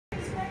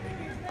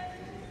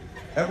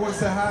Everyone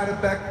say hi to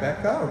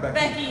Becca or Becky?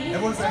 Becky.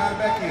 Everyone say hi to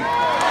Becky.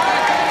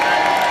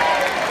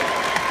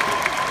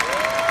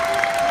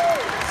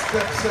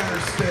 Step center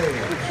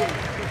stage.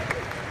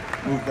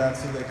 Move that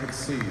so they can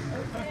see.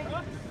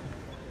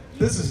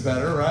 This is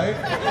better, right?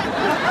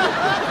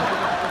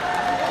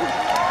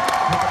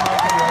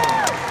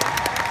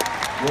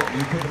 Well,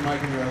 you put the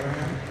mic in your other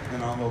hand,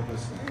 and I'll hold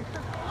this one.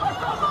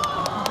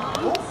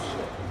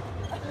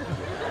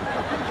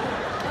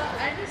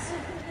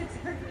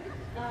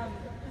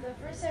 The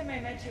first time I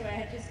met you, I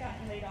had just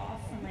gotten laid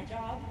off from my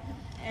job.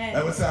 And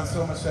that would sound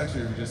so much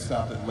sexier if you just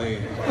stopped at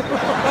laid.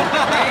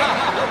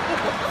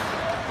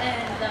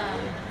 And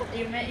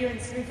you met you in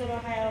Springfield,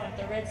 Ohio at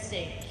the Red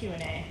State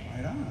Q&A.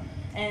 Right on.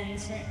 And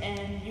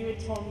you had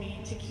told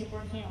me to keep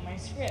working on my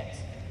script.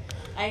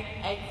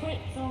 I quit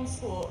film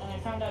school and I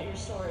found out your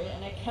story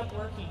and I kept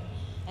working,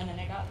 and then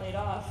I got laid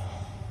off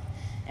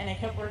and I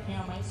kept working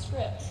on my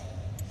script.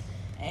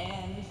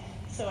 And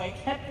so I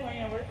kept going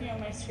and working on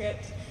my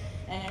script,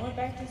 and I went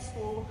back to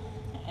school,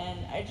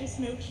 and I just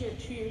moved here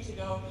 2 years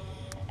ago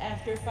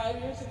after 5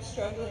 years of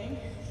struggling,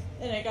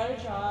 and I got a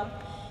job,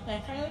 and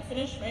I finally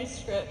finished my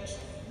script,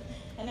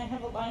 and I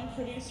have a line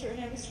producer and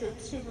I have a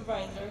script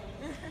supervisor,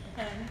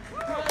 and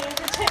probably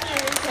after 10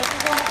 years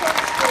after going to film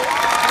school.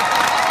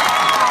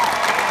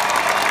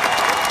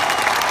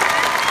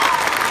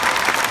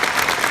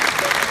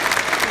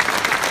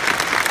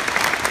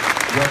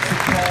 What's it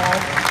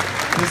called?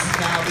 This is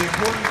now, the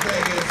important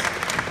thing is,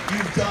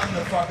 you've done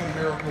the fucking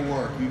miracle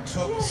work. You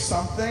took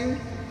something,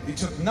 you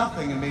took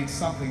nothing and made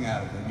something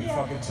out of it. You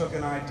fucking took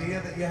an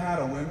idea that you had,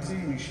 a whimsy,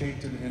 and you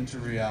shaped it into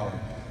reality.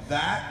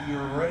 That,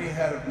 you're already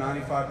ahead of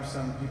 95%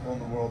 of the people in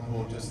the world who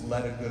will just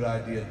let a good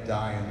idea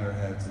die in their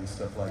heads and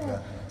stuff like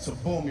that. So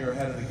boom, you're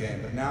ahead of the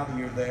game. But now that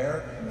you're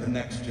there, the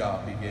next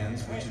job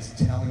begins, which is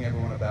telling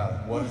everyone about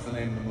it. What is the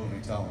name of the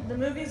movie? Tell them. The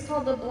movie's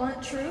called The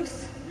Blunt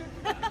Truth.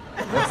 What's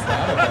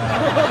that about?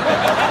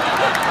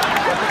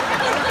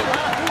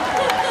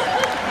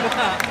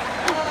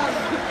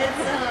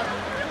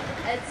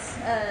 It's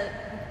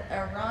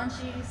a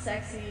raunchy,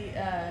 sexy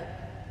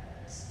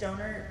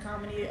stoner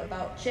comedy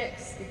about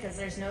chicks, because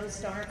there's no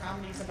stoner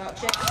comedies about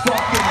chicks.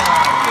 Fucking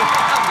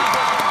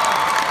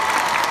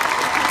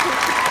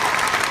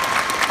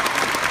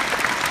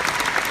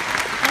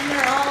And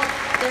they're all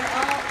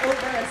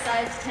over a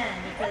size 10,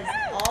 because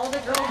all the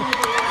girl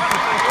movies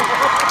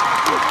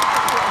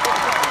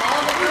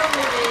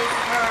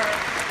are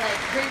like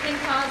drinking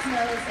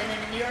Cosmos and in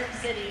New York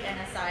City and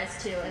a size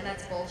 2, and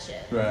that's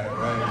bullshit. Right.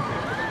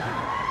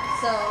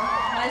 So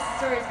my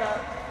story's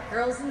about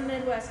girls in the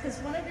Midwest, because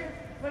one of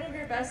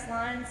your best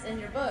lines in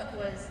your book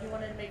was you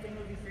wanted to make a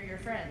movie for your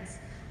friends.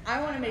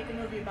 I want to make a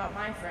movie about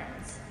my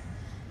friends.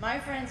 My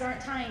friends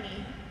aren't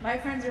tiny. My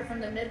friends are from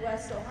the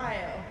Midwest,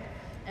 Ohio,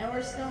 and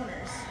we're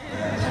stoners.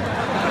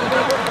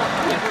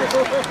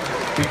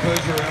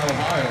 Because you're in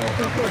Ohio.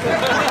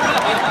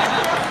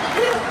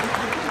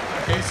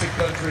 Kasich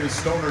country is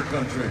stoner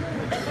country.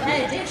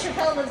 Hey, Dave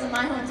Chappelle lives in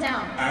my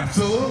hometown.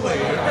 Absolutely.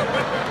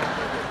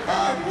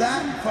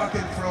 That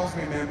fucking thrills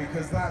me, man,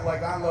 because that,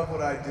 like, I love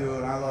what I do,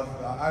 and I love,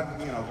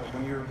 you know,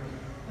 when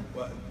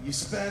you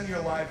spend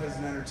your life as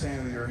an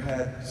entertainer with your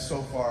head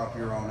so far up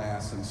your own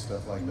ass and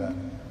stuff like that.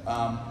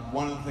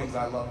 One of the things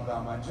I love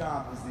about my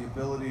job is the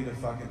ability to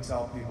fucking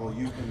tell people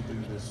you can do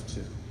this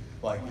too.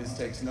 Like, this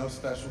takes no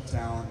special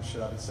talent and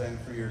shit. I've been saying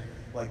for years,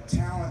 like,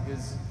 talent,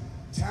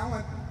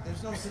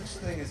 there's no such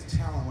thing as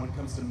talent when it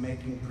comes to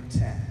making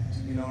pretend.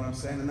 You know what I'm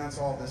saying? And that's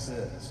all this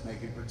is,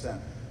 making pretend.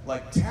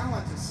 Like,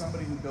 talent is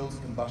somebody who builds a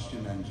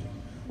combustion engine,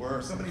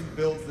 or somebody who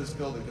builds this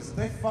building, because if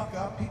they fuck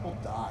up, people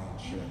die and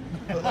shit.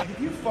 But like, if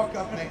you fuck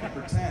up making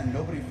pretend,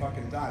 nobody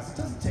fucking dies. It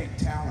doesn't take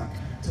talent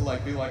to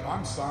like be like,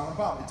 I'm Silent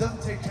Bob. It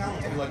doesn't take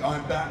talent to be like,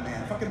 I'm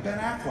Batman. Fucking Ben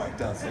Affleck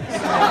does it.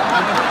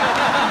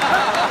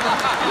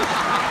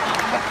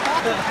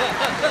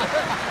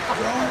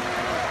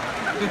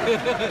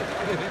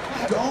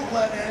 Don't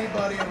let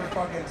anybody ever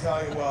fucking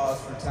tell you, well,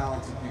 it's for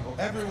talented people.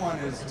 Everyone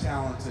is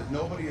talented.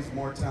 Nobody is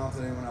more talented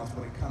than anyone else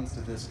when it comes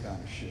to this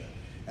kind of shit.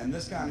 And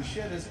this kind of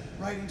shit is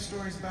writing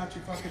stories about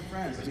your fucking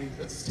friends. I mean,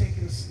 it's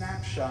taking a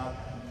snapshot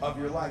of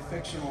your life,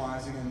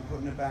 fictionalizing and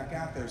putting it back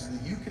out there so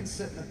that you can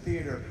sit in a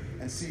theater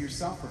and see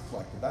yourself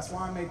reflected. That's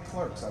why I made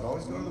Clerks. I'd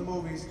always go to the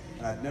movies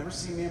and I'd never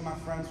see me and my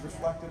friends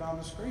reflected on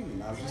the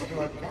screen. I would just be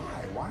like,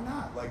 why? Why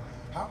not? Like,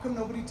 how come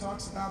nobody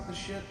talks about the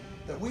shit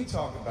that we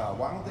talk about?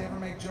 Why don't they ever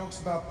make jokes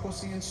about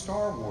pussy in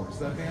Star Wars?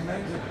 That'd be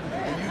amazing.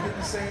 And you did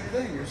the same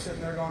thing. You're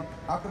sitting there going,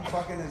 how come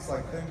fucking it's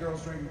like thin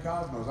girls drinking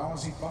Cosmos? I want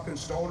to see fucking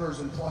stoners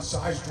in plus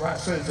size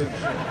dresses and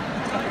shit.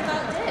 Talking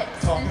about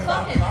dicks. Talking and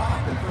about fucking.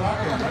 cock and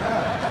fucking,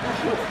 yeah.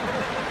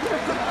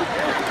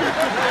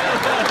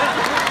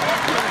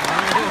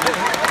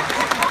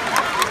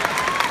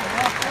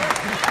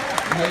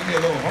 You made me a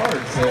little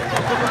hard, so.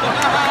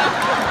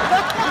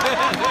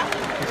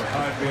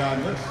 Hide beyond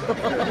this.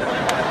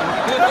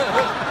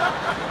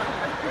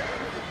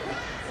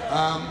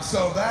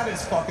 So that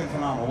is fucking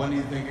phenomenal. When do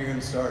you think you're going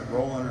to start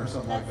rolling or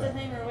something like that? That's the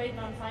thing, we're waiting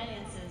on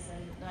finances,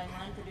 and my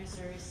line producer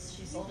producers.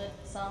 She sold it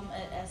some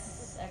at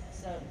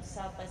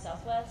South by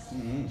Southwest.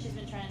 She's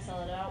been trying to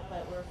sell it out,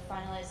 but we're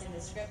finalizing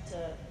the script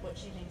to what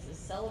she thinks is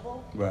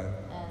sellable. Right.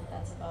 And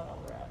that's about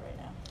all we're at right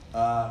now.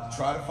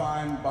 Try to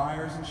find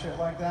buyers and shit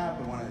like that,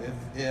 but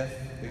if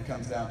it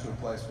comes down to a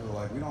place where we're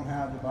like, we don't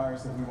have the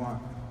buyers that we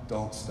want,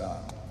 don't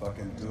stop.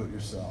 Fucking do it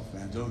yourself,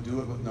 man. Don't do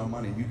it with no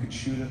money. You could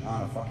shoot it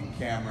on a fucking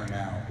camera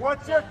now.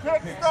 What's your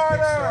Kickstarter?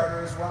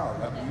 Kickstarter as well.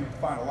 I mean, you can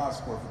find a lot of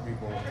support for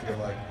people if you're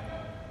like,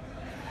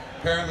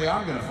 apparently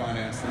I'm gonna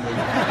finance the movie.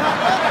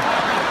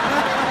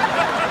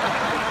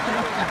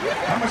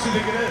 How much do you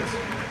think it is?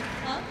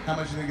 Huh? How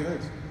much do you think it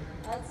is?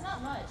 It's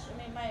not much. I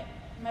mean,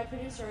 my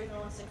producer even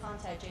wants to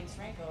contact James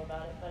Franco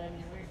about it, but I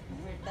mean,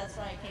 that's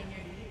why I came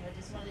here to you. I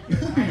just wanted to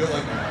do it. You're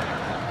like,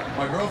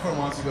 my girlfriend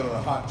wants to go to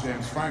the hot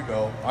James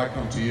Franco. I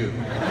come to you.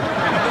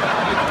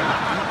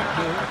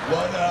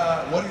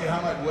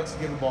 What's the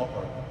given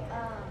ballpark?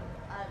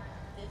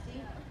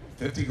 50.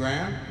 50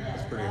 grand? Yeah,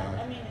 That's pretty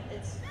high. I mean,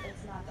 it's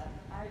not that.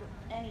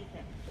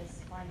 Anything is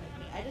fine with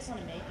me. I just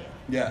want to make it.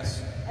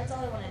 Yes. That's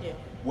all I want to do.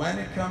 When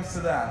it comes to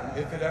that,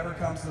 if it ever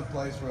comes to the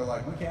place where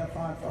like we can't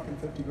find fucking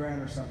 50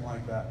 grand or something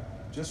like that,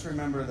 just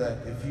remember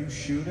that if you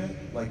shoot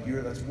it, like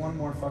that's one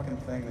more fucking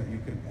thing that you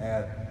can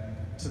add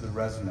to the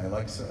resume.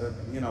 Like,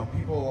 you know,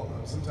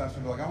 sometimes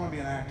people are like, I want to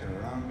be an actor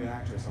or I want to be an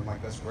actress. I'm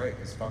like, that's great.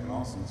 It's fucking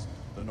awesome. It's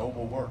the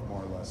noble work,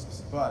 more or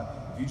less.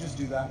 But if you just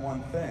do that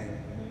one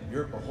thing,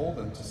 you're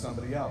beholden to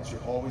somebody else.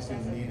 You're always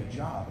going to need a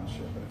job and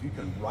shit. But if you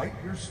can write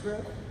your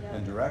script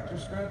and direct your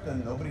script,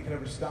 then nobody can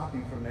ever stop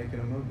you from making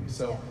a movie.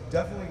 So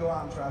definitely go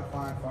out and try to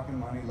find fucking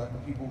money. Let the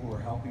people who are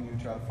helping you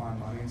try to find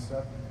money and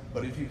stuff.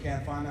 But if you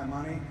can't find that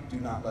money, do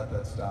not let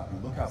that stop you.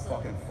 Look how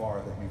fucking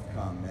far that you've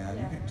come, man.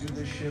 You could do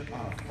this shit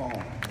on a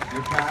phone.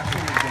 Your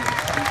passion is going to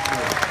speak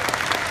through.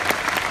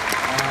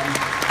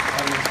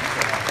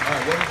 All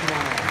right, what did you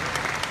want to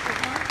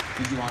ask?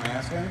 Did you want to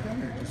ask anything,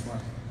 or you just want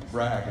to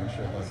brag and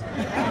shit like that?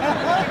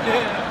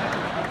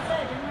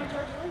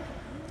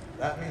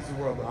 That means the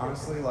world.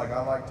 Honestly, like,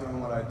 I like doing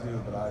what I do,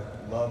 but I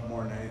love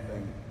more than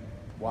anything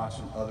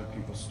watching other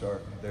people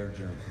start their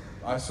journey.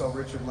 I saw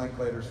Richard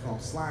Linklater's film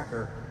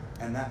Slacker,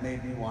 and that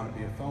made me want to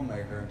be a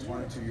filmmaker. And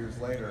 22 years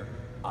later,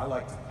 I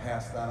like to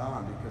pass that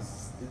on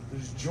because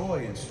there's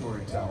joy in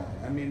storytelling.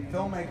 I mean,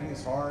 filmmaking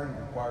is hard, it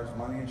requires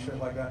money and shit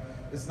like that.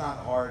 It's not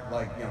hard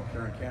like, you know,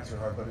 curing cancer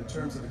hard, but in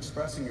terms of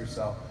expressing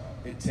yourself,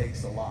 it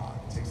takes a lot.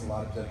 It takes a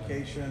lot of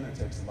dedication, it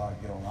takes a lot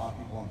of, a lot of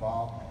people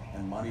involved,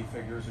 and money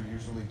figures are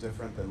usually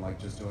different than like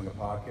just doing a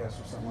podcast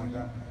or something like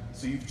that.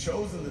 So you've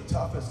chosen the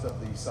toughest of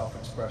the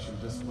self-expression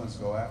disciplines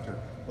to go after,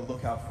 but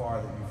look how far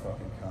that you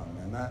fucking come,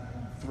 and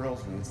that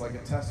thrills me. It's like a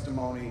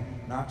testimony,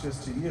 not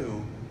just to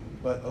you,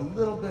 but a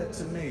little bit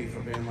to me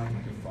for being like,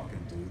 you can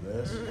fucking do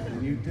this,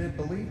 and you did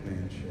believe me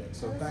and shit.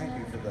 So thank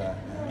you for that,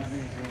 man. That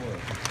means the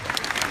world.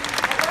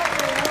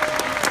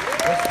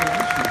 What's the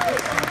issue?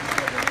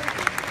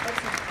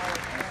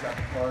 Got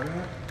the card in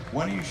it?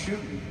 When are you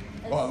shooting?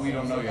 Well, we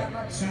don't know yet.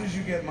 As soon as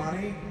you get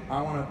money,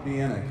 I want to be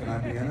in it. Can I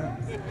be in it?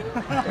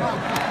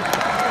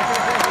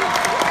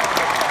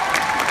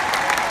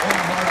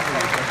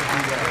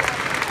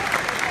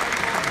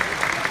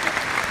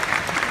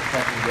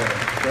 Fucking good.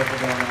 Definitely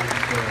going on the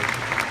stage.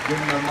 Give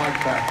him the mic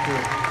back,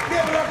 too.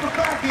 Give it up for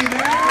Becky,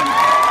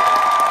 man!